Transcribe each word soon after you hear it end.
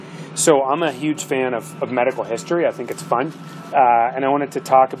So I'm a huge fan of medical history. I think it's fun. And I wanted to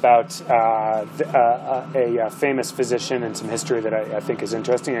talk about a famous physician and some history that I think is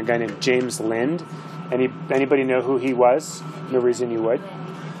interesting, a guy named James Lind. Anybody know who he was? No reason you would.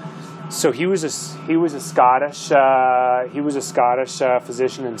 So he was a Scottish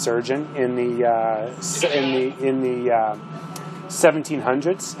physician and surgeon in the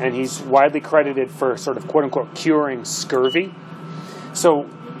 1700s, and he's widely credited for sort of quote unquote curing scurvy. So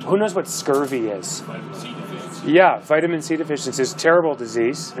who knows what scurvy is? Yeah, vitamin C deficiency is a terrible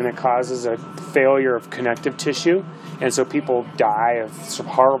disease, and it causes a failure of connective tissue, and so people die of some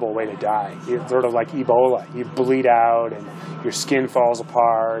horrible way to die. It's sort of like Ebola. You bleed out, and your skin falls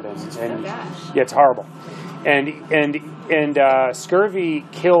apart, and yeah, it's horrible. And scurvy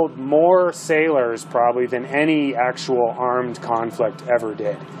killed more sailors probably than any actual armed conflict ever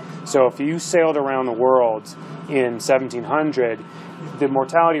did. So if you sailed around the world in 1700, the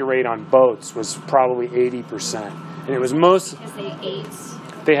mortality rate on boats was probably 80%. And it was most... Because they ate...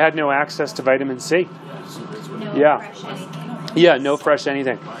 They had no access to vitamin C. No Yeah. fresh anything. Yeah, no fresh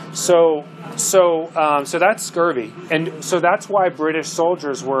anything. So that's scurvy. And so that's why British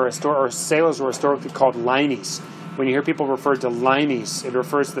soldiers or sailors were historically called limeys. When you hear people refer to limeys, it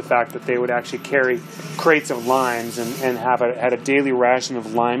refers to the fact that they would actually carry crates of limes and had a daily ration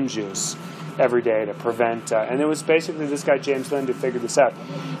of lime juice every day to prevent. And it was basically this guy, James Lind, who figured this out.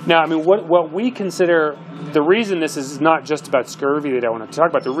 Now, I mean, what we consider, the reason this is not just about scurvy that I want to talk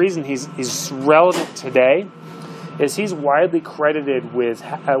about, the reason he's relevant today is he's widely credited with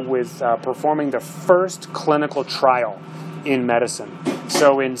performing the first clinical trial in medicine.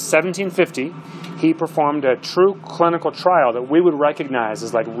 So in 1750, he performed a true clinical trial that we would recognize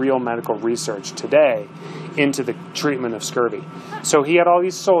as like real medical research today into the treatment of scurvy. So he had all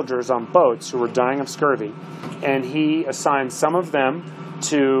these soldiers on boats who were dying of scurvy, and he assigned some of them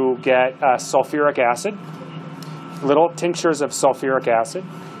to get sulfuric acid, little tinctures of sulfuric acid.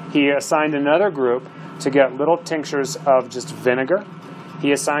 He assigned another group to get little tinctures of just vinegar.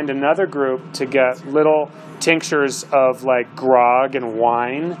 He assigned another group to get little tinctures of like grog and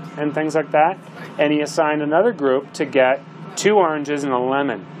wine and things like that. And he assigned another group to get 2 oranges and a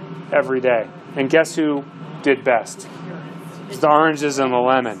lemon every day. And guess who did best? It's the oranges and the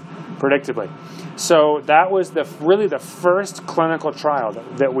lemon, predictably. So that was really the first clinical trial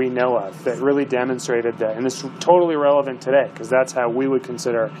that we know of that really demonstrated that. And it's totally relevant today because that's how we would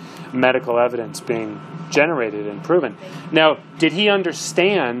consider medical evidence being generated and proven. Now, did he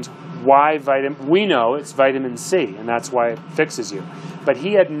understand why we know it's vitamin C, and that's why it fixes you. But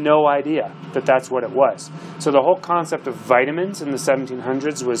he had no idea that that's what it was. So the whole concept of vitamins in the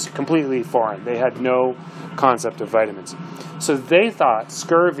 1700s was completely foreign. They had no concept of vitamins. So they thought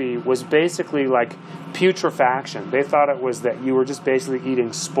scurvy was basically like putrefaction. They thought it was that you were just basically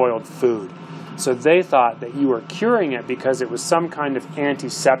eating spoiled food. So they thought that you were curing it because it was some kind of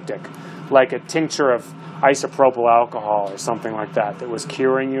antiseptic, like a tincture of isopropyl alcohol or something like that was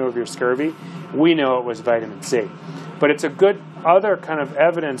curing you of your scurvy. We know it was vitamin C. But it's a good other kind of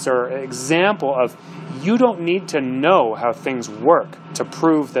evidence or example of you don't need to know how things work to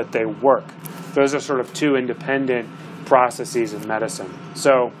prove that they work. Those are sort of 2 independent processes in medicine.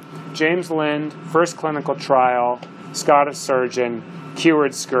 So James Lind, first clinical trial, Scottish surgeon,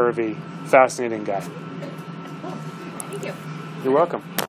 cured scurvy, fascinating guy. Thank you. You're welcome.